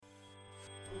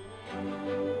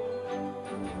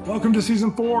Welcome to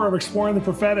season 4 of Exploring the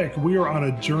Prophetic. We are on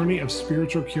a journey of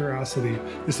spiritual curiosity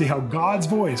to see how God's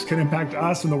voice can impact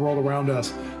us and the world around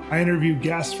us. I interview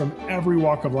guests from every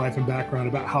walk of life and background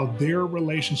about how their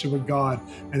relationship with God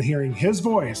and hearing His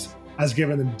voice has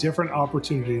given them different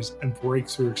opportunities and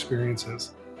breakthrough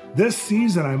experiences. This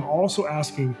season, I'm also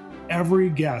asking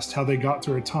every guest how they got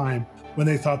through a time when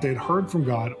they thought they had heard from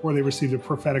God or they received a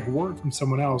prophetic word from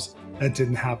someone else that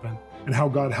didn't happen, and how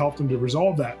God helped them to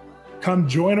resolve that. Come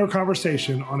join our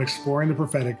conversation on Exploring the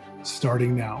Prophetic,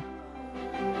 starting now.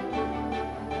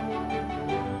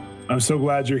 I'm so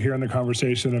glad you're here in the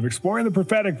conversation of Exploring the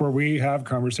Prophetic, where we have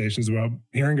conversations about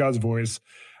hearing God's voice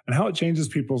and how it changes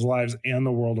people's lives and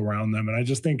the world around them. And I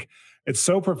just think it's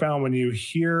so profound when you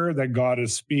hear that God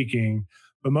is speaking,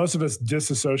 but most of us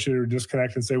disassociate or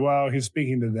disconnect and say, well, he's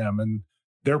speaking to them and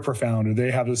they're profound or they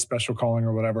have this special calling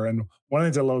or whatever. And one of the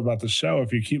things I love about the show,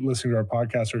 if you keep listening to our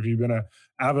podcast or if you've been an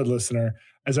avid listener,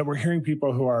 is that we're hearing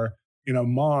people who are,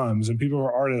 moms and people who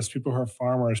are artists, people who are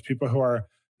farmers, people who are,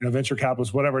 venture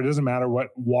capitalists, whatever. It doesn't matter what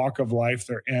walk of life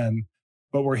they're in,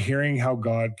 but we're hearing how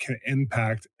God can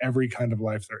impact every kind of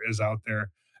life there is out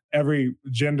there, every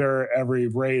gender, every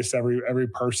race, every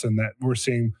person that we're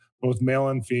seeing, both male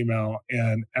and female,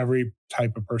 and every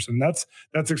type of person. That's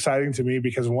exciting to me,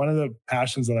 because one of the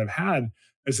passions that I've had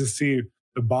is to see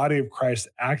the body of Christ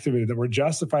activated, that we're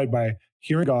justified by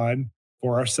hearing God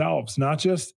for ourselves, not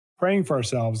just praying for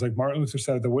ourselves. Like Martin Luther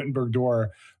said at the Wittenberg door,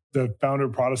 the founder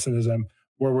of Protestantism,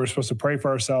 where we're supposed to pray for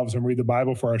ourselves and read the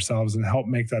Bible for ourselves and help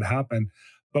make that happen.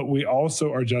 But we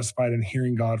also are justified in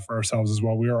hearing God for ourselves as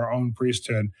well. We are our own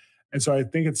priesthood. And so I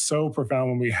think it's so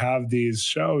profound when we have these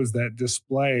shows that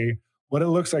display what it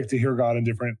looks like to hear God in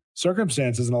different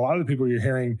circumstances. And a lot of the people you're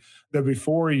hearing, that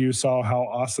before you saw how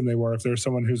awesome they were, if they're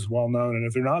someone who's well-known, and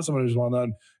if they're not someone who's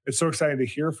well-known, it's so exciting to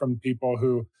hear from people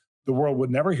who the world would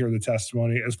never hear the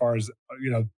testimony as far as,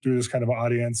 through this kind of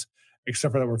audience,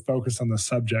 except for that we're focused on the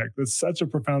subject. It's such a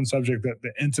profound subject that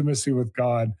the intimacy with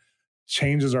God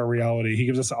changes our reality. He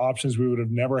gives us options we would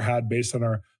have never had based on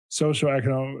our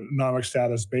socioeconomic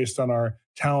status, based on our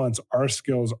talents, our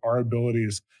skills, our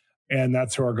abilities. And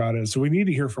that's who our God is. So we need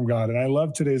to hear from God. And I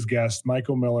love today's guest,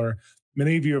 Michael Miller.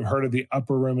 Many of you have heard of the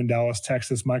Upper Room in Dallas,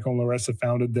 Texas. Michael and Larissa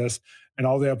founded this and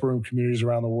all the Upper Room communities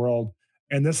around the world.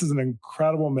 And this is an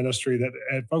incredible ministry that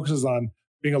it focuses on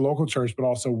being a local church, but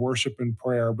also worship and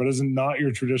prayer, but is not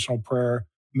your traditional prayer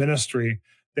ministry.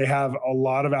 They have a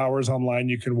lot of hours online.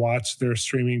 You can watch their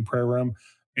streaming prayer room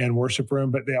and worship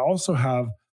room, but they also have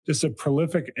just a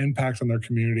prolific impact on their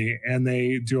community. And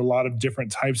they do a lot of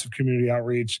different types of community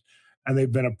outreach. And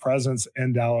they've been a presence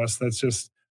in Dallas that's just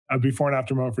a before and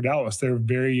after moment for Dallas. They're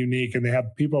very unique. And they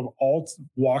have people of all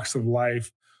walks of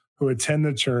life who attend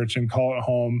the church and call it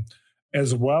home,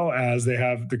 as well as they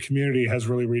have the community has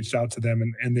really reached out to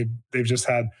them. And they've just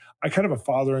had a kind of a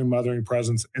fathering, mothering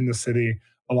presence in the city,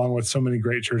 along with so many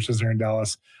great churches there in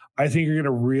Dallas. I think you're going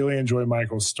to really enjoy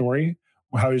Michael's story,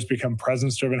 how he's become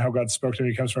presence-driven, how God spoke to him.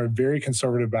 He comes from a very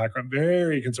conservative background,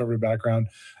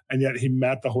 and yet he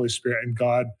met the Holy Spirit, and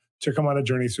God took him on a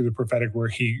journey through the prophetic where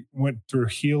he went through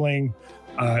healing,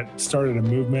 started a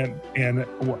movement, and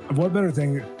what better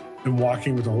thing than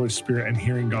walking with the Holy Spirit and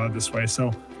hearing God this way?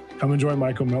 So come and join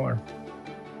Michael Miller.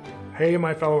 Hey,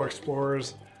 my fellow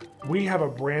explorers. We have a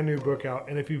brand new book out,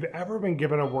 and if you've ever been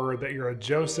given a word that you're a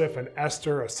Joseph, an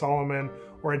Esther, a Solomon,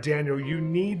 or a Daniel, you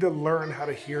need to learn how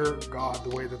to hear God the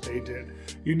way that they did.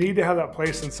 You need to have that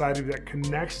place inside of you that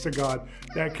connects to God,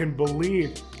 that can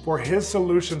believe for His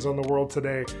solutions on the world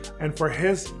today and for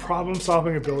His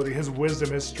problem-solving ability, His wisdom,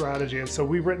 His strategy. And so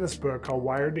we've written this book called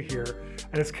Wired to Hear,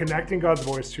 and it's connecting God's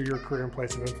voice to your career and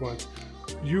place of influence.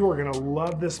 You are going to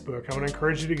love this book. I want to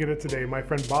encourage you to get it today. My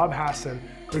friend Bob Hassan,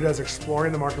 who does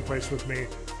Exploring the Marketplace with me,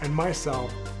 and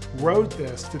myself wrote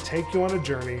this to take you on a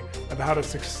journey of how to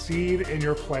succeed in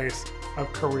your place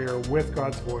of career with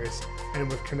God's voice and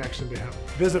with connection to Him.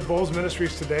 Visit Bolz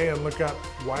Ministries today and look up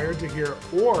Wired to Hear,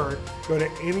 or go to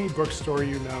any bookstore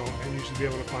you know and you should be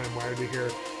able to find Wired to Hear.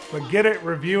 But get it,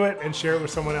 review it, and share it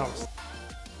with someone else.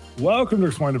 Welcome to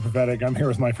Exploring the Prophetic. I'm here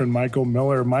with my friend Michael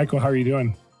Miller. Michael, how are you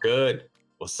doing? Good.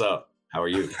 What's up? How are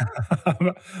you?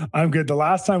 I'm good. The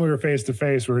last time we were face to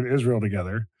face, we were in Israel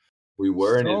together. We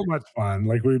were so much fun.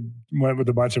 Like, we went with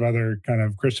a bunch of other kind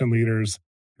of Christian leaders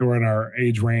who were in our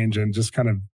age range, and just kind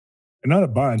of, not a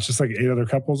bunch, just like 8 other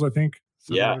couples, I think.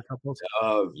 Yeah.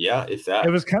 If that. It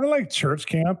was kind of like church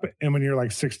camp. And when you're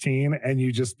like 16 and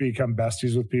you just become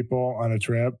besties with people on a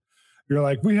trip, you're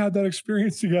like, we had that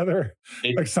experience together.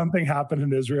 Like something happened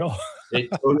in Israel. It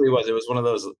totally was. It was one of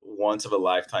those once of a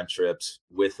lifetime trips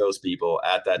with those people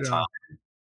at that time.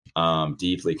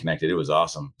 deeply connected. It was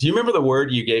awesome. Do you remember the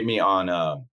word you gave me on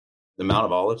the Mount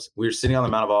of Olives? We were sitting on the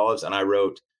Mount of Olives, and I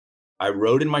wrote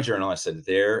in my journal, I said,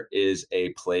 there is a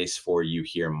place for you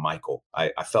here, Michael.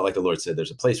 I felt like the Lord said,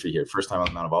 there's a place for you here. First time on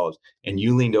the Mount of Olives. And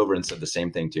you leaned over and said the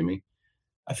same thing to me.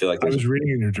 I feel like I was reading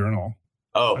in your journal.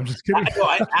 Oh, I'm just kidding.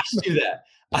 I asked you that.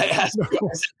 I asked you,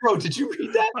 I said, bro, did you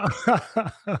read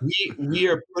that? we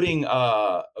are putting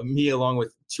me along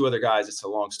with two other guys. It's a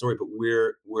long story, but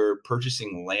we're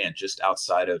purchasing land just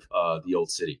outside of the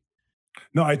old city.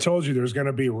 No, I told you there's going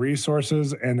to be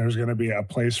resources and there's going to be a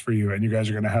place for you, and you guys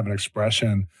are going to have an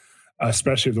expression,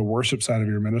 especially of the worship side of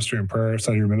your ministry and prayer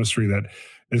side of your ministry, that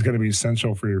is going to be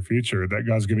essential for your future. That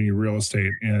God's giving you real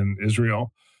estate in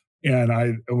Israel.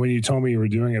 And when you told me you were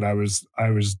doing it, I was,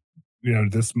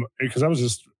 this, because I was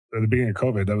just at the beginning of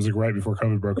COVID. That was like right before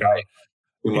COVID broke out.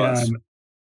 And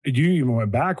you even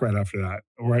went back right after that,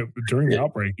 right during the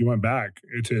outbreak. You went back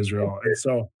to Israel, and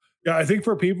so. Yeah, I think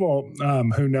for people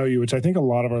who know you, which I think a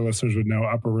lot of our listeners would know,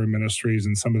 Upper Room Ministries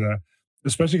and some of the,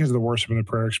 especially because of the worship and the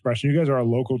prayer expression, you guys are a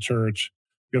local church.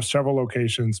 You have several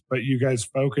locations, but you guys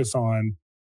focus on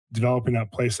developing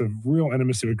that place of real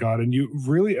intimacy with God. And you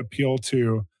really appeal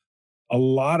to a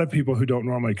lot of people who don't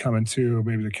normally come into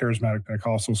maybe the charismatic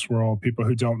Pentecostal swirl, people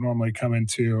who don't normally come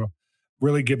into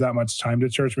really give that much time to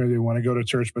church. Maybe they want to go to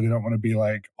church, but they don't want to be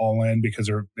like all in because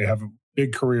they have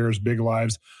big careers, big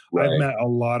lives. Right. I've met a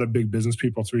lot of big business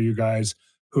people through you guys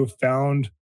who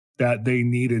found that they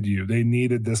needed you. They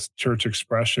needed this church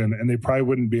expression, and they probably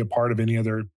wouldn't be a part of any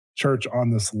other church on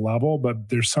this level, but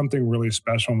there's something really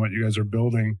special in what you guys are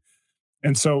building.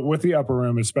 And so with the Upper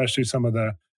Room, especially some of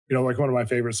the, like one of my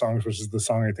favorite songs, which is the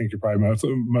song I think you're probably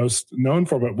most known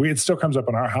for, but it still comes up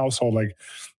in our household. Like,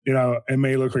 it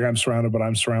may look like I'm surrounded, but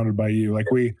I'm surrounded by you. Like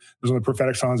there's one of the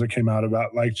prophetic songs that came out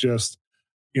about like just,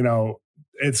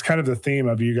 it's kind of the theme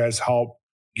of you guys help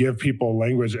give people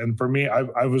language. And for me,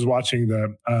 I was watching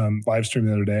the live stream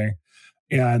the other day,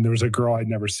 and there was a girl I'd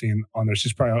never seen on there.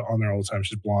 She's probably on there all the time.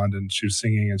 She's blonde, and she was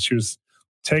singing, and she was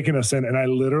taking us in. And I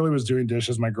literally was doing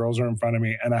dishes. My girls are in front of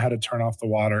me, and I had to turn off the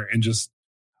water and just,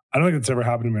 I don't think it's ever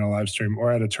happened to me on a live stream, or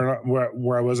I had to turn on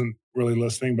where I wasn't really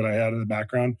listening, but I had it in the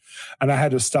background, and I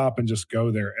had to stop and just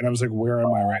go there. And I was like, where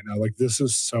am I right now? Like, this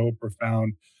is so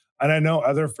profound. And I know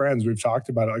other friends, we've talked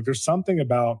about it. Like, there's something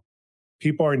about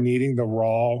people are needing the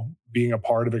raw being a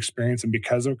part of experience. And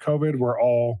because of COVID, we're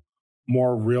all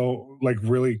more real, like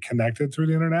really connected through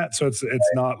the internet. So it's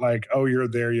not like, oh, you're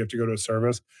there, you have to go to a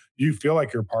service. You feel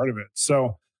like you're part of it.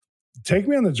 So take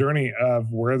me on the journey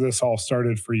of where this all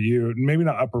started for you. Maybe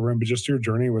not Upper Room, but just your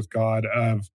journey with God,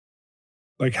 of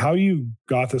like how you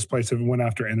got this place and went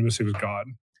after intimacy with God.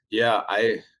 Yeah,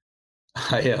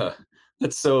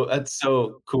 that's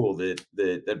so cool.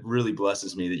 That really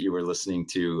blesses me that you were listening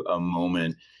to a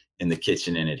moment in the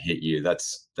kitchen and it hit you.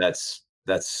 That's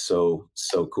so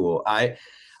cool.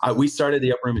 We started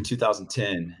the Upper Room in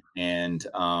 2010, and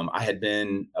I had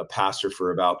been a pastor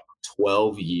for about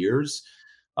 12 years.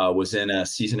 Was in a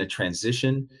season of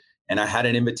transition, and I had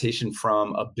an invitation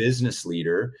from a business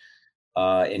leader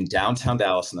in downtown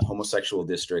Dallas in the homosexual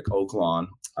district, Oak Lawn,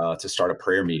 to start a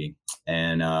prayer meeting.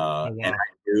 And and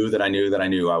I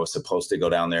knew I was supposed to go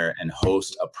down there and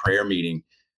host a prayer meeting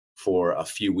for a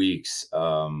few weeks.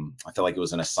 I felt like it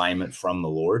was an assignment from the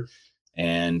Lord.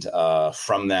 And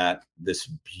from that, this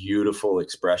beautiful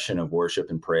expression of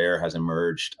worship and prayer has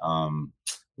emerged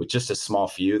with just a small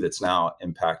few that's now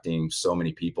impacting so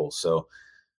many people. So,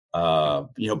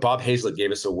 Bob Hazlett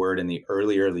gave us a word in the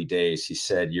early days. He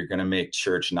said, you're going to make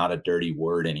church not a dirty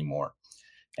word anymore.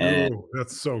 And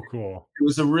that's so cool. It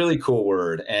was a really cool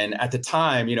word. And at the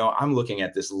time, I'm looking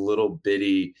at this little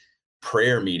bitty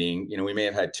prayer meeting. We may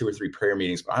have had 2 or 3 prayer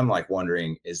meetings, but I'm like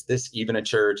wondering, is this even a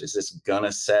church? Is this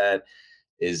gonna set?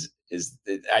 I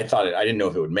didn't know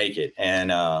if it would make it.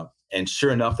 And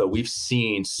sure enough, though, we've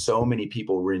seen so many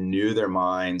people renew their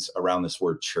minds around this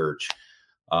word church.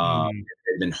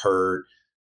 They've been hurt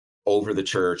over the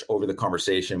church, over the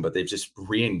conversation, but they've just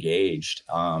re-engaged.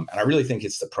 And I really think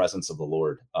it's the presence of the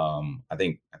Lord. I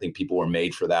think people were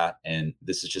made for that. And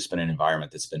this has just been an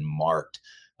environment that's been marked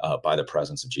by the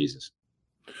presence of Jesus.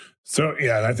 So,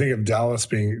 yeah, I think of Dallas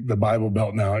being the Bible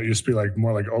Belt now. It used to be like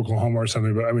more like Oklahoma or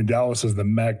something. But I mean, Dallas is the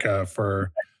mecca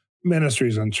for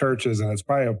ministries and churches. And it's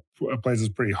probably a place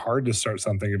that's pretty hard to start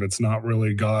something if it's not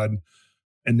really God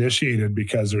initiated,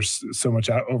 because there's so much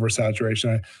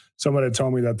oversaturation. Someone had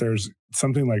told me that there's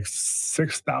something like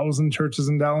 6,000 churches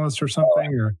in Dallas or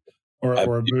something, or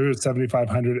maybe it's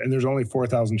 7,500, and there's only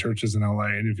 4,000 churches in LA.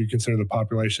 And if you consider the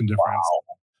population difference,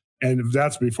 and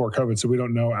that's before COVID, so we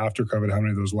don't know after COVID how many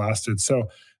of those lasted. So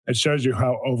it shows you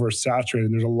how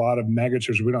oversaturated. There's a lot of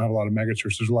megachurches. We don't have a lot of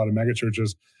megachurches. There's a lot of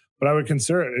megachurches, but I would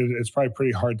consider it's probably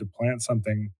pretty hard to plant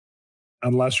something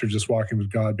unless you're just walking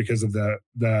with God because of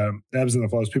the ebbs and the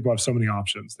flows. People have so many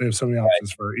options. They have so many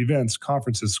options for events,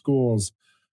 conferences, schools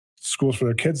for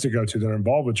their kids to go to that are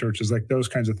involved with churches, like those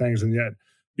kinds of things. And yet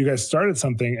you guys started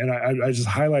something. And I just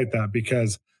highlight that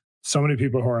because so many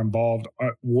people who are involved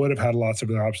would have had lots of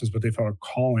other options, but they felt a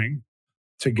calling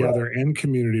together in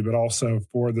community, but also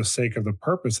for the sake of the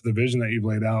purpose, the vision that you've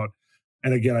laid out.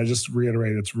 And again, I just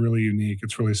reiterate, it's really unique.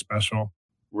 It's really special.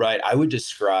 Right. I would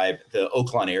describe the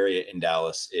Oaklawn area in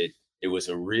Dallas. It was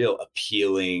a real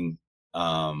appealing,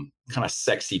 kind of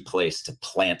sexy place to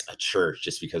plant a church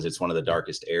just because it's one of the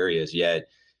darkest areas. Yet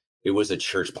it was a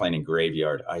church planting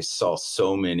graveyard. I saw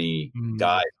so many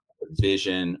guys with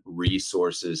vision,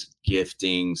 resources,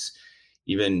 giftings,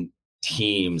 even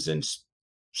teams and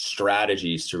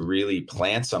strategies to really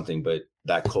plant something, but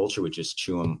that culture would just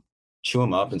chew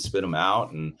them up and spit them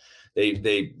out. And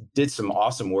they did some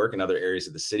awesome work in other areas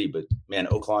of the city, but man,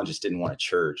 Oaklawn just didn't want a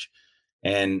church.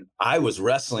 And I was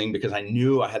wrestling because I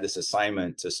knew I had this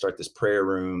assignment to start this prayer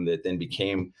room that then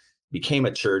became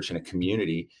a church and a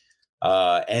community.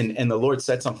 And the Lord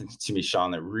said something to me,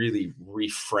 Shawn, that really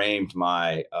reframed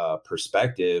my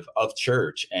perspective of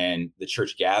church and the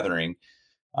church gathering.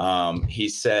 He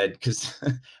said, because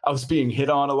I was being hit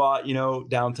on a lot,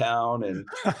 downtown, and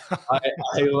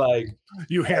I like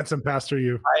you handsome pastor,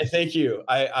 you. I thank you.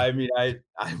 I mean, I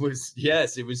was,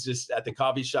 yes, it was just at the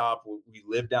coffee shop. We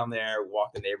lived down there,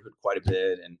 walked the neighborhood quite a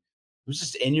bit, and it was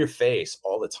just in your face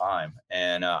all the time.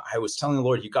 And I was telling the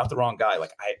Lord, you got the wrong guy.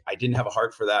 Like I didn't have a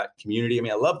heart for that community. I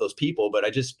mean, I love those people, but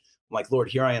I'm like, Lord,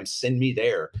 here I am, send me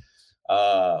there.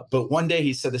 But one day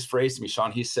he said this phrase to me,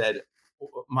 Shawn. He said,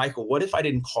 Michael, what if I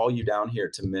didn't call you down here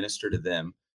to minister to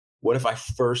them? What if I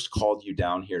first called you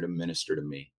down here to minister to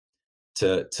me,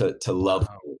 to love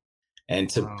you, and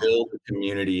to build a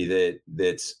community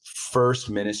that's first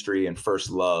ministry and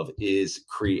first love is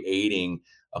creating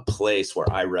a place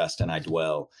where I rest and I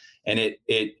dwell. And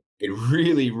it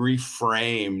really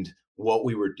reframed what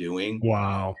we were doing.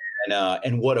 Wow.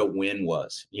 And what a win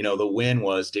was. The win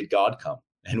was, did God come?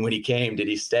 And when he came, did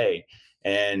he stay?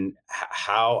 And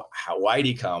why did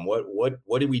he come? What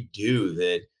did we do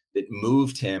that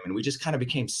moved him? And we just kind of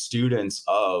became students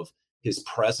of his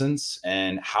presence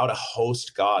and how to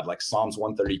host God, like Psalms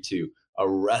 132, a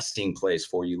resting place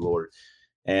for you, Lord.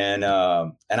 And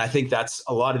I think that's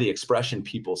a lot of the expression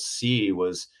people see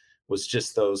was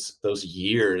just those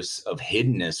years of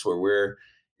hiddenness where we're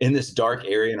in this dark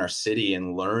area in our city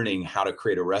and learning how to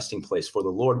create a resting place for the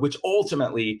Lord, which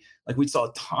ultimately, like, we saw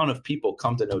a ton of people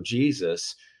come to know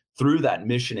Jesus through that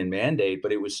mission and mandate,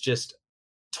 but it was just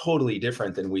totally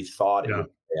different than we thought it would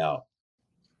play out.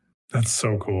 That's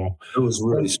so cool. It was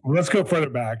really. Let's go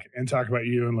further back and talk about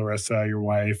you and Larissa, your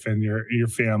wife, and your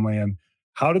family. And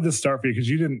how did this start for you? Because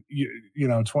you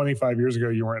didn't, 25 years ago,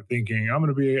 you weren't thinking, I'm going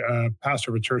to be a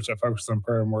pastor of a church that focuses on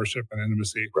prayer and worship and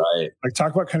intimacy. Right. Like,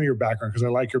 talk about kind of your background, because I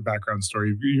like your background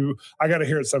story. I got to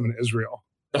hear it some in Israel.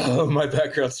 Oh, my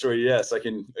background story. Yes. I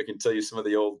can tell you some of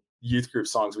the old youth group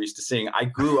songs we used to sing. I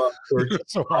grew up.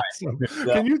 So awesome.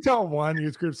 Can you tell one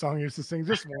youth group song you used to sing?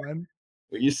 Just one.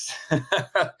 We used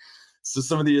so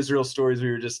some of the Israel stories we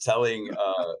were just telling,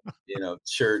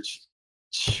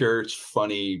 church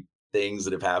funny things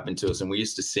that have happened to us. And we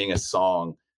used to sing a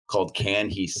song called Can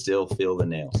He Still Feel the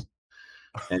Nails?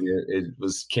 And it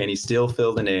was, can he still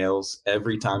feel the nails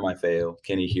every time I fail?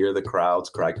 Can he hear the crowds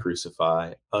cry,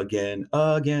 crucify again?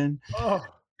 Oh.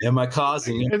 Am I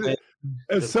causing it?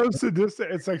 It's so sadistic.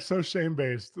 It's like so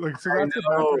shame-based. Like, so that's the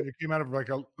background. You came out of like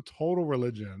a total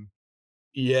religion.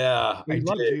 Yeah. I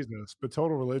love Jesus, but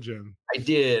total religion. I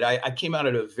did. I came out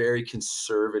of a very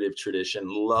conservative tradition,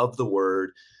 loved the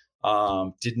word,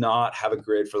 did not have a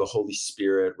grid for the Holy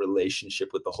Spirit,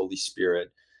 relationship with the Holy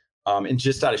Spirit. And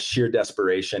just out of sheer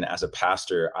desperation as a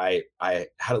pastor, I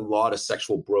had a lot of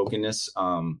sexual brokenness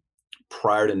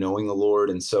prior to knowing the Lord.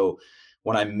 And so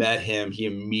when I met him, he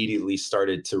immediately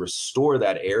started to restore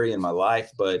that area in my life.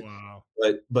 But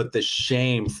the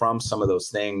shame from some of those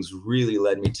things really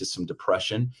led me to some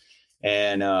depression.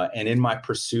 And in my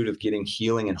pursuit of getting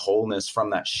healing and wholeness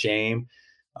from that shame,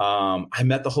 I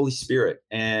met the Holy Spirit,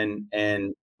 and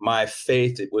my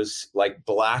faith, it was like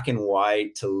black and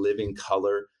white to living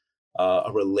color.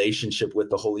 A relationship with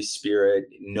the Holy Spirit,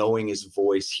 knowing his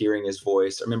voice, hearing his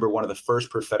voice. I remember one of the first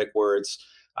prophetic words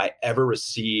I ever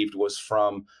received was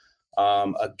from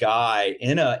a guy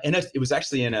it was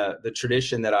actually in the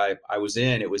tradition that I was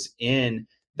in. It was in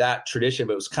that tradition,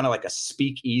 but it was kind of like a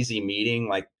speakeasy meeting.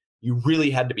 Like, you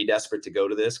really had to be desperate to go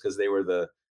to this because they were the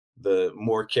the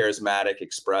more charismatic,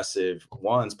 expressive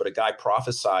ones. But a guy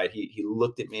prophesied. He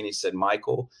looked at me and he said,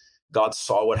 Michael, God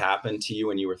saw what happened to you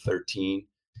when you were 13.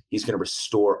 He's going to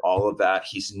restore all of that.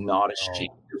 He's not ashamed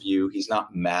of you. He's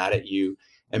not mad at you.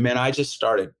 And man, I just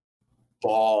started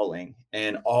bawling.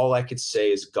 And all I could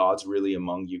say is, God's really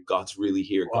among you. God's really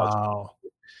here. God's Wow.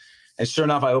 And sure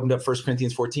enough, I opened up 1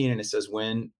 Corinthians 14, and it says,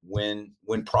 when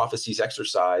prophecy's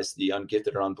exercised, the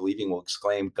ungifted or unbelieving will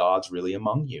exclaim, God's really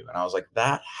among you. And I was like,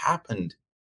 that happened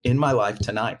in my life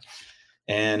tonight.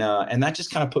 And that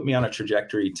just kind of put me on a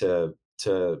trajectory to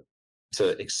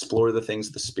explore the things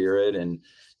of the Spirit. And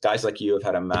guys like you have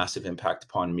had a massive impact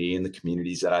upon me and the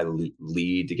communities that I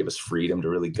lead, to give us freedom to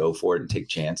really go for it and take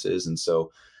chances. And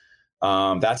so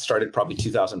that started probably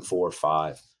 2004 or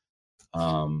 5.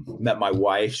 Met my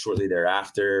wife shortly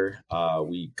thereafter.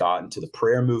 We got into the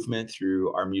prayer movement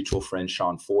through our mutual friend,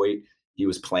 Shawn Foyt. He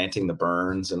was planting the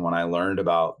burns. And when I learned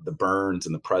about the burns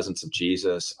and the presence of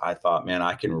Jesus, I thought, man,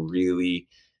 I can really,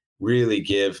 really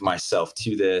give myself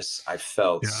to this. I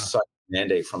felt such a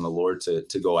mandate from the Lord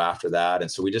to go after that.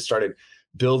 And so we just started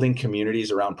building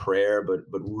communities around prayer, but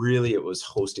really it was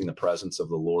hosting the presence of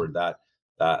the Lord. That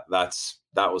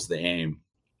was the aim.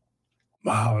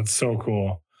 Wow, it's so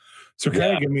cool. So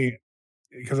kind of give me,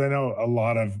 because I know a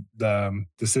lot of the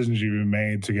decisions you've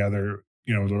made together,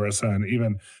 with Larissa, and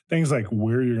even things like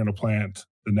where you're going to plant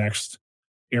the next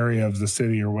area of the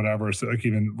city or whatever. So like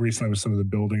even recently with some of the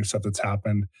building stuff that's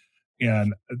happened,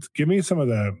 and give me some of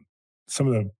the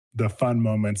fun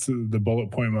moments, the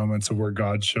bullet point moments of where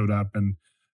God showed up and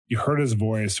you heard his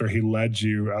voice, or he led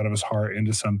you out of his heart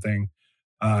into something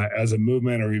as a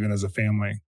movement or even as a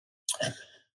family.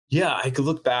 Yeah, I could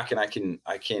look back and I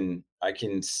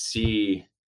can see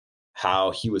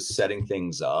how he was setting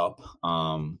things up,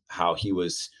 how he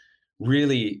was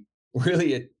really,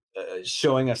 really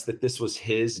showing us that this was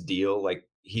his deal. Like,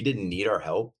 he didn't need our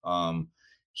help.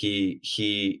 He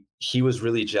was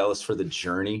really jealous for the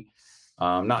journey,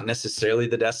 not necessarily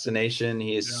the destination.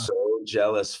 He is so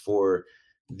jealous for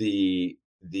the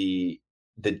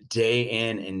day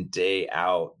in and day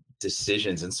out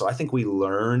decisions. And so I think we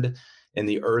learned in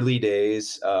the early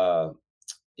days, our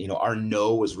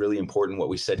no was really important. What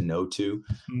we said no to.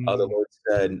 The Lord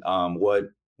said,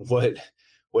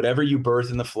 whatever you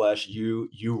birth in the flesh, you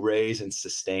raise and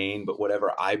sustain. But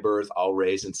whatever I birth, I'll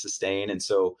raise and sustain. And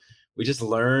so we just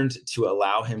learned to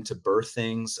allow him to birth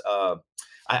things.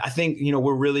 I think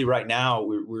we're really right now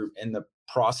we're in the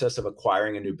process of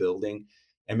acquiring a new building,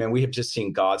 and man, we have just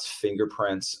seen God's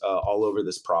fingerprints all over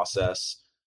this process.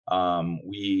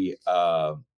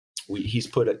 He's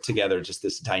put together just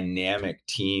this dynamic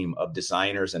team of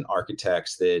designers and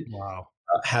architects that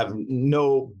have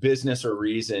no business or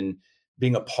reason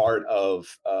being a part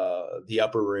of the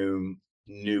Upper Room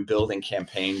new building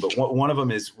campaign. But one of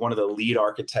them is one of the lead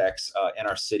architects in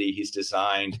our city. He's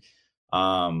designed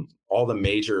all the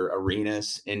major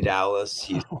arenas in Dallas.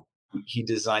 He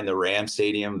designed the Rams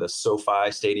Stadium, the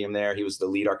SoFi Stadium there. He was the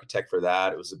lead architect for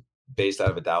that. It was based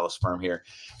out of a Dallas firm here.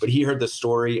 But he heard the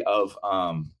story of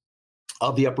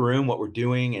the Upper Room, what we're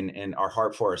doing, and our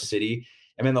heart for our city.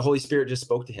 And then the Holy Spirit just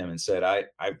spoke to him and said,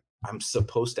 I'm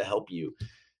supposed to help you.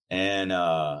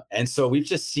 And so we've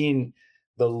just seen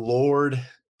the Lord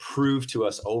prove to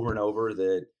us over and over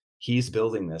that he's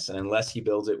building this. And unless he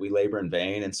builds it, we labor in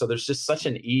vain. And so there's just such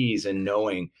an ease in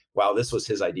knowing, wow, this was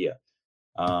his idea.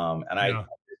 I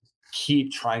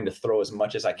keep trying to throw as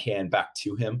much as I can back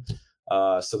to him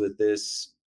so that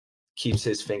this keeps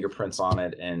his fingerprints on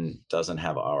it and doesn't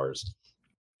have ours.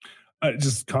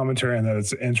 Just commentary on that.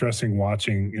 It's interesting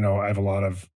watching, I have a lot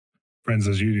of friends,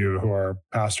 as you do, who are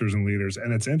pastors and leaders.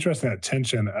 And it's interesting, that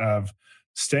tension of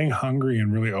staying hungry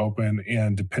and really open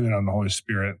and dependent on the Holy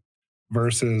Spirit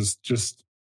versus just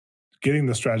getting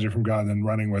the strategy from God and then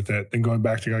running with it, then going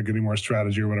back to God, getting more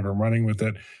strategy or whatever, running with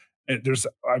it.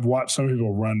 I've watched some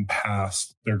people run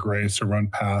past their grace or run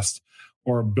past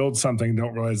or build something,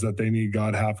 don't realize that they need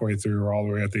God halfway through or all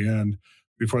the way at the end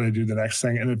before they do the next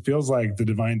thing. And it feels like the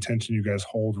divine tension you guys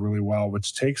hold really well,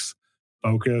 which takes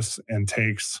focus and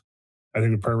takes, I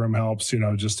think the prayer room helps,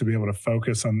 just to be able to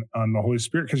focus on the Holy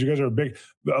Spirit, because you guys are big.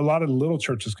 A lot of little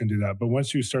churches can do that. But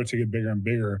once you start to get bigger and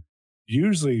bigger,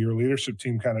 usually your leadership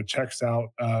team kind of checks out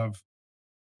of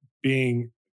being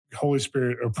Holy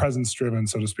Spirit or presence driven,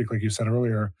 so to speak, like you said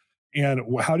earlier. And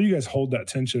how do you guys hold that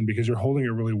tension? Because you're holding it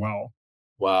really well.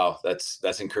 Wow, that's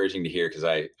encouraging to hear, because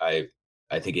I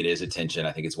think it is a tension.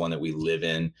 I think it's one that we live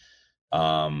in.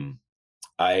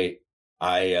 I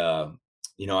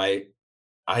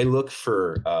look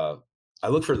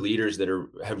for leaders that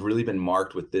have really been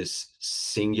marked with this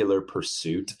singular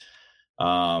pursuit.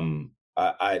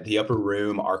 the upper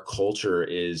room, our culture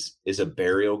is a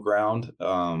burial ground.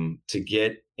 To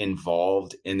get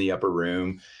involved in the upper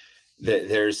room, that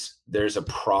there's a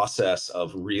process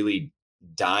of really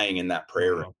dying in that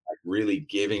prayer room, Wow. like really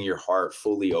giving your heart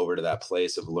fully over to that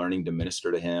place of learning to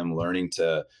minister to Him, learning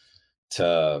to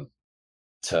to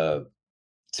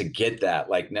to get that.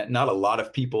 Like not a lot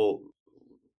of people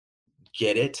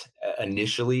get it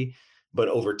initially, but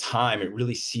over time it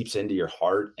really seeps into your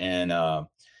heart. And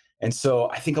so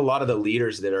I think a lot of the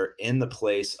leaders that are in the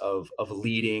place of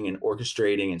leading and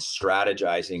orchestrating and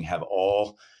strategizing have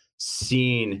all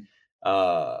seen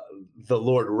uh, the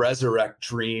Lord resurrect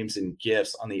dreams and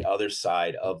gifts on the other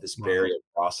side of this Wow. burial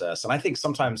process. And I think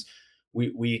sometimes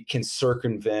we can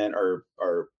circumvent or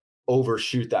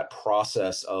overshoot that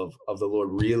process of the Lord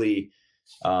really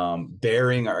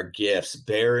burying our gifts,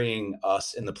 burying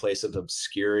us in the place of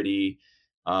obscurity.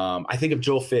 I think of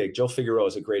Joel Fig. Joel Figueroa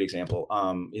is a great example.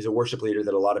 He's a worship leader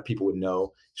that a lot of people would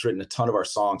know. He's written a ton of our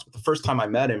songs. But the first time I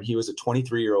met him, he was a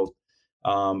 23-year-old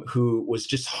who was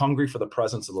just hungry for the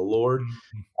presence of the Lord.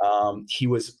 Mhm. He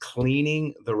was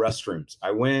cleaning the restrooms.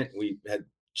 We had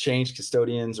changed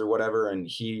custodians or whatever, and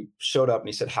he showed up and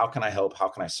he said, "How can I help? How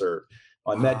can I serve?"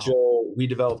 I met Wow. Joel. We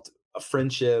developed a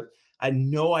friendship. I had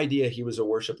no idea he was a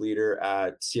worship leader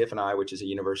at CFNI, which is a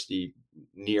university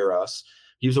near us.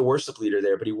 He was a worship leader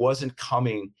there, but he wasn't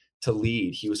coming to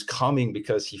lead. He was coming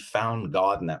because he found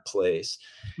God in that place.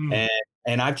 Mm. And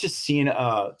and I've just seen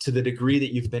to the degree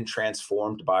that you've been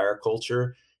transformed by our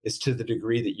culture is to the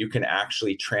degree that you can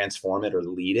actually transform it or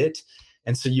lead it.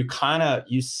 And so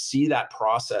you see that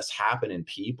process happen in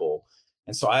people.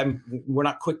 And so we're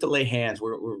not quick to lay hands.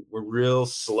 We're real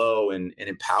slow in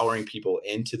empowering people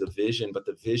into the vision, but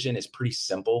the vision is pretty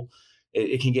simple.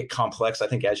 It can get complex, I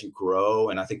think, as you grow.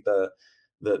 And I think the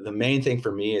main thing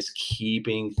for me is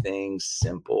keeping things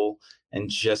simple and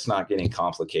just not getting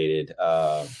complicated.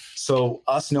 So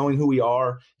us knowing who we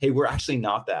are, hey, we're actually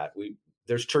not that.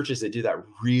 There's churches that do that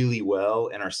really well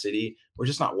in our city. We're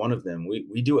just not one of them.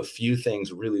 We do a few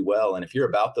things really well, and if you're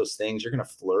about those things, you're going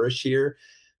to flourish here.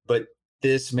 But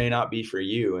this may not be for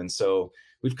you, and so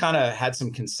we've kind of had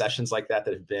some concessions like that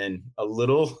have been a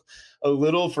little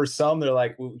for some. They're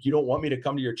like, well, you don't want me to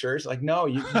come to your church? Like, no,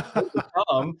 you totally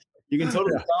come. You can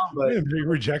totally Yeah. come, but Are you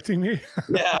rejecting me?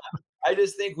 yeah, I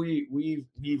just think we've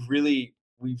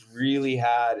really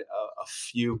had a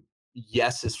few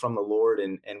yeses from the Lord,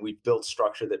 and we've built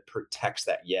structure that protects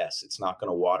that yes. It's not going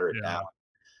to water it down.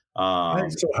 Yeah. I think Um,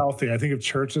 it's so healthy. I think if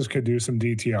churches could do some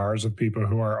DTRs with people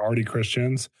who are already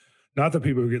Christians, not the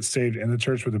people who get saved in the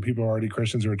church, but the people who are already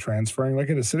Christians who are transferring. Like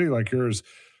in a city like yours,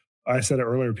 I said it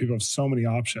earlier, people have so many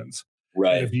options. And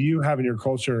right, if you have in your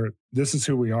culture, this is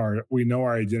who we are, we know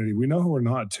our identity, we know who we're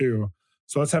not too.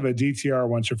 So let's have a DTR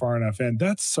once you're far enough in.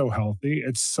 That's so healthy.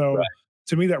 It's right, so,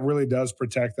 to me, that really does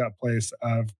protect that place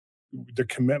of the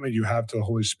commitment you have to the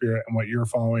Holy Spirit and what you're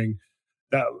following,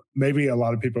 that maybe a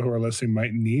lot of people who are listening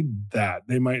might need that.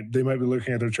 They might be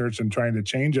looking at their church and trying to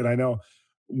change it. I know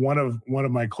one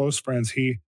of my close friends,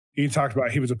 he talked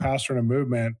about, he was a pastor in a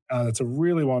movement that's a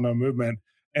really well-known movement,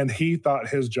 and he thought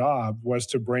his job was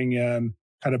to bring in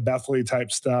kind of Bethel type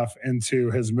stuff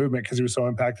into his movement because he was so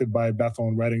impacted by Bethel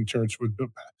and Redding Church with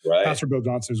right, Pastor Bill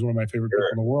Johnson, who's one of my favorite people sure,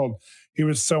 in the world. He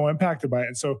was so impacted by it.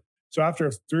 And so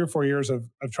after 3 or 4 years of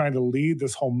trying to lead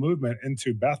this whole movement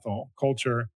into Bethel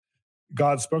culture,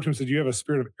 God spoke to him and said, "You have a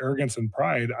spirit of arrogance and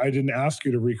pride. I didn't ask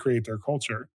you to recreate their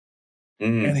culture."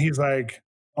 And mm, he's like,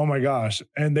 "Oh my gosh."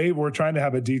 And they were trying to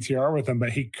have a DTR with him, but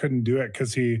he couldn't do it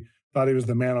because he thought he was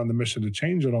the man on the mission to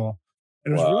change it all.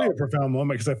 And it was really wow, a profound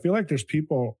moment because I feel like there's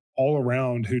people all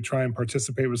around who try and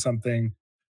participate with something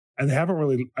and they haven't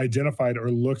really identified or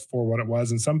looked for what it was.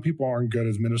 And some people aren't good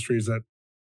as ministries at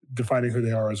defining who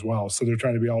they are as well. So they're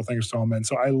trying to be all things to all men.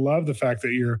 So I love the fact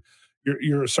that you're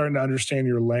starting to understand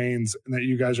your lanes and that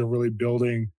you guys are really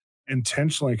building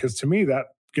intentionally. Because to me, that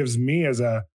gives me as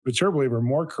a mature believer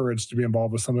more courage to be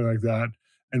involved with something like that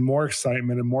and more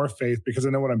excitement and more faith because I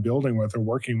know what I'm building with or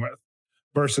working with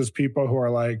versus people who are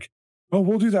like, "Oh,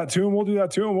 we'll do that too, and we'll do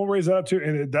that too, and we'll raise that up too."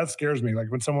 And that scares me.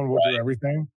 Like when someone will do right,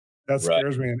 everything, that right,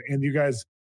 scares me. And you guys,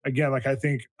 again, like I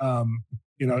think,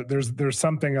 there's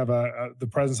something of the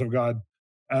presence of God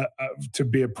to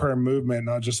be a prayer movement,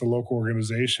 not just a local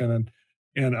organization.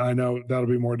 And I know that'll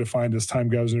be more defined as time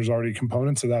goes. And there's already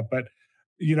components of that, but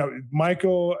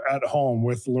Michael at home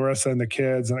with Larissa and the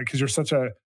kids, and because you're such a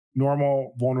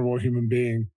normal, vulnerable human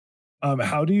being,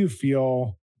 how do you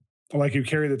feel like you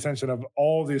carry the tension of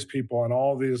all these people and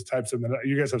all these types of,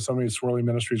 you guys have so many swirling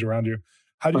ministries around you.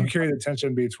 How do you carry the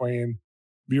tension between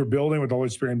you're building with the Holy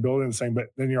Spirit and building the same, but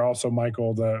then you're also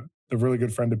Michael, the really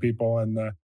good friend to people and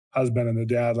husband and the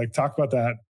dad. Like, talk about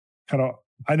that kind of.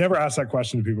 I never asked that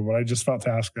question to people, but I just felt to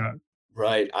ask that.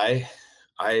 Right. I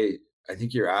I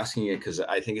think you're asking it because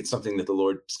I think it's something that the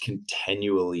Lord's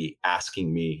continually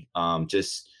asking me.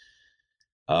 Just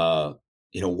uh,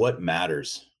 what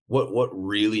matters, what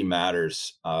really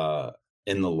matters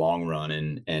in the long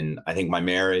run, and I think my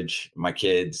marriage, my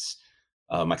kids,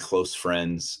 my close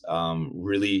friends,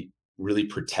 really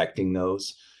protecting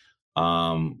those.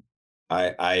 Um,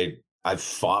 I've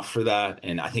fought for that,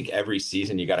 and I think every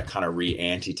season you got to kind of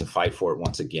re-ante to fight for it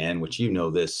once again, which you know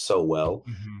this so well.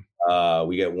 Mhm.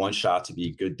 We get one shot to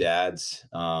be good dads,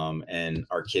 and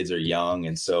our kids are young,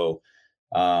 and so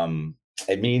um,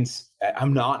 it means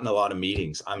I'm not in a lot of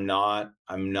meetings. I'm not.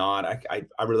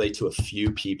 I relate to a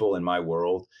few people in my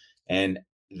world, and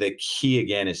the key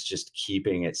again is just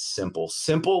keeping it simple.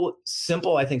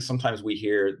 Simple. I think sometimes we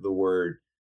hear the word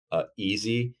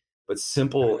easy, but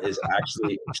simple is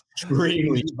actually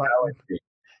extremely Easy button. challenging. Yeah.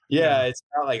 Yeah, it's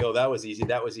not like, oh, that was easy.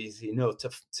 That was easy. No,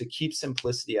 to keep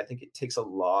simplicity, I think it takes a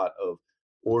lot of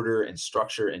order and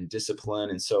structure and discipline.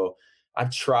 And so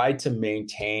I've tried to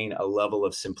maintain a level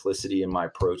of simplicity in my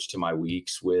approach to my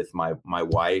weeks with my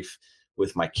wife,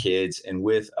 with my kids, and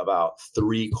with about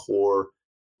three core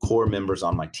members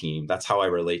on my team. That's how I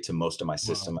relate to most of my Wow.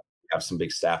 system. I have some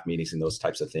big staff meetings and those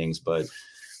types of things, but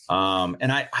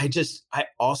and I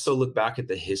also look back at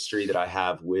the history that I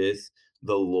have with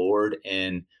the Lord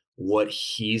and what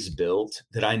He's built,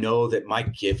 that I know that my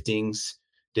giftings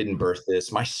didn't birth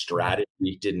this, my Yeah.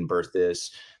 strategy didn't birth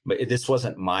this, but this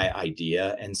wasn't my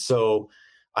idea. And so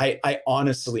I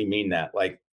honestly mean that.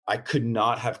 Like, I could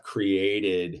not have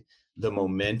created the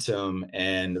momentum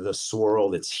and the swirl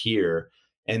that's here.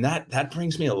 And that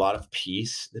brings me a lot of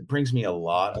peace. That brings me a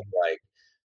lot of Mhm. like,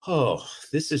 oh,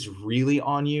 this is really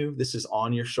on you. This is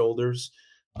on your shoulders.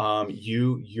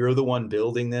 You're the one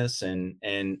building this, and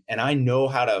I know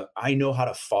how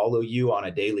to follow you on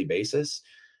a daily basis.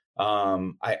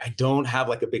 I don't have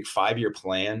like a big 5-year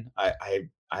plan.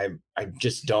 I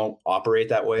just don't operate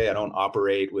that way. I don't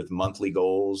operate with monthly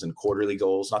goals and quarterly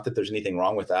goals. Not that there's anything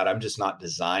wrong with that. I'm just not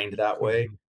designed that way.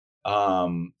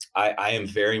 Mhm. I am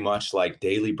very much like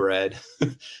daily bread,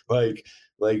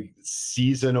 like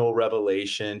seasonal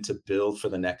revelation to build for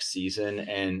the next season,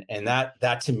 and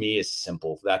that to me is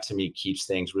simple. That to me keeps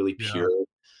things really Yeah. pure.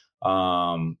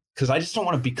 Because I just don't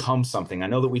want to become something. I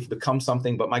know that we've become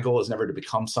something, but my goal is never to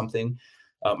become something.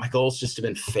 My goal is just to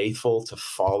been faithful to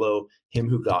follow Him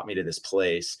who got me to this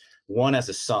place. One, as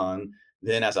a son,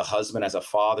 then as a husband, as a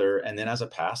father, and then as a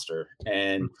pastor.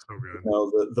 And That's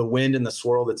so good. the wind and the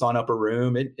swirl that's on Upper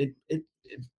Room.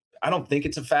 I don't think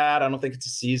it's a fad. I don't think it's a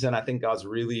season. I think God's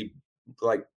really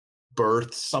like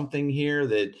birthed something here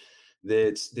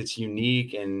that's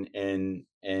unique, and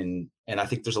I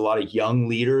think there's a lot of young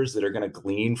leaders that are going to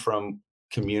glean from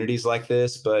communities like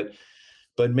this. But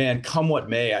man, come what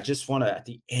may, I just want to, at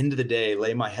the end of the day,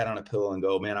 lay my head on a pillow and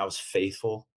go, man, I was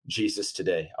faithful, Jesus,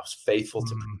 today. I was faithful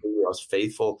to Mm. you. I was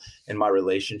faithful in my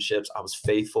relationships. I was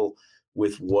faithful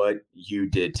with what you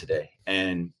did today.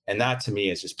 And that to me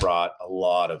has just brought a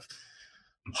lot of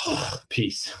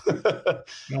peace.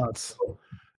 No,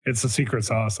 it's the secret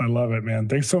sauce. I love it, man.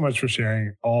 Thanks so much for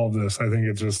sharing all of this. I think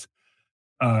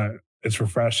uh, it's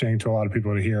refreshing to a lot of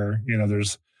people to hear.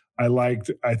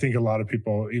 I think a lot of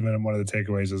people, even one of the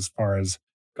takeaways as far as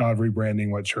God rebranding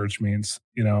what church means,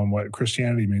 and what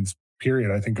Christianity means,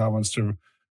 period. I think God wants to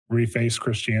reface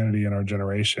Christianity in our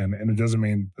generation. And it doesn't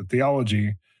mean the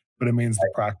theology, but it means the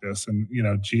practice. And,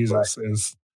 Right. Jesus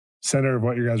is center of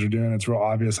what you guys are doing. It's real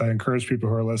obvious. I encourage people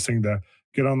who are listening to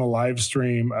get on the live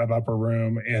stream of Upper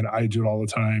Room, and I do it all the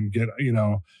time.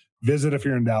 Visit if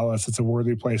you're in Dallas. It's a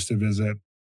worthy place to visit,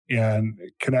 and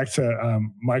connect to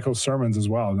Michael's sermons as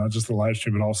well, not just the live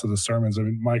stream, but also the sermons. I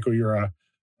mean, Michael, you're a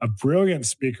brilliant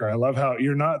speaker. I love how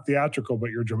you're not theatrical,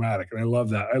 but you're dramatic. And I love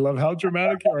that. I love how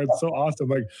dramatic you are. It's so awesome.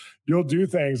 Like, you'll do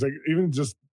things like, even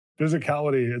just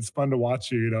physicality. It's fun to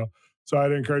watch you. So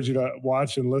I'd encourage you to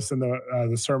watch and listen to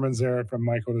the sermons there from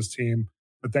Michael and his team.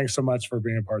 But thanks so much for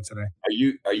being a part today.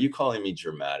 Are you calling me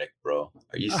dramatic, bro?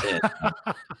 Are you saying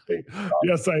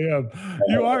Yes, I am.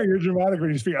 You are. You're dramatic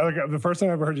when you speak. Like, the first time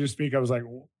I ever heard you speak, I was like,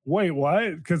 "Wait,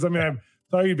 what?" Because I mean, I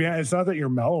thought you'd be. It's not that you're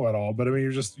mellow at all, but I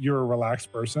mean, you're a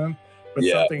relaxed person. But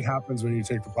Yeah, something happens when you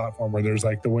take the platform where there's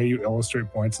like the way you illustrate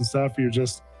points and stuff.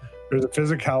 There's a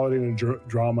physicality and a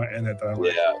drama in it that I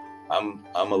like. yeah. I'm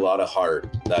a lot of heart,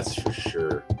 that's for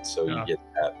sure. So you Yeah. get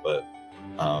that, but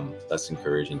that's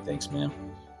encouraging. Thanks, man.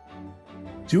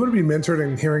 Do you want to be mentored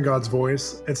in hearing God's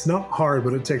voice? It's not hard,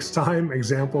 but it takes time,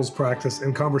 examples, practice,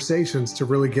 and conversations to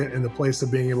really get in the place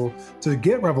of being able to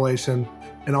get revelation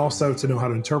and also to know how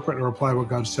to interpret and apply what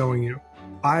God's showing you.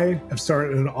 I have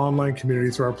started an online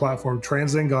community through our platform,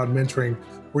 Translating God Mentoring,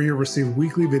 where you'll receive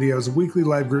weekly videos, weekly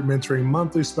live group mentoring,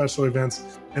 monthly special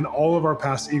events, and all of our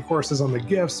past e-courses on the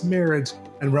gifts, marriage,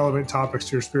 and relevant topics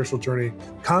to your spiritual journey.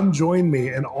 Come join me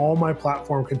and all my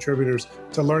platform contributors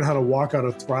to learn how to walk out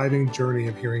a thriving journey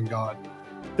of hearing God.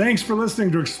 Thanks for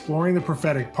listening to Exploring the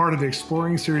Prophetic, part of the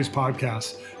Exploring Series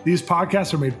podcast. These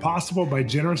podcasts are made possible by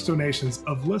generous donations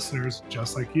of listeners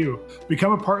just like you.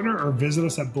 Become a partner or visit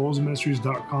us at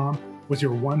bolzministries.com with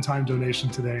your one-time donation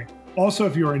today. Also,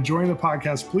 if you are enjoying the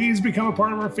podcast, please become a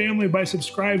part of our family by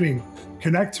subscribing.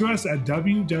 Connect to us at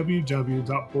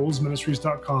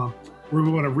www.bolzministries.com, where we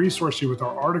want to resource you with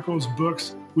our articles,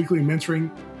 books, weekly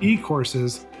mentoring,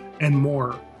 e-courses, and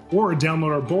more. Or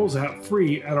download our Bolz app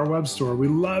free at our web store. We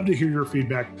love to hear your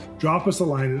feedback. Drop us a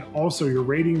line, and also your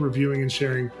rating, reviewing, and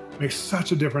sharing makes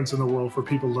such a difference in the world for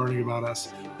people learning about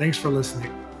us. Thanks for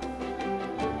listening.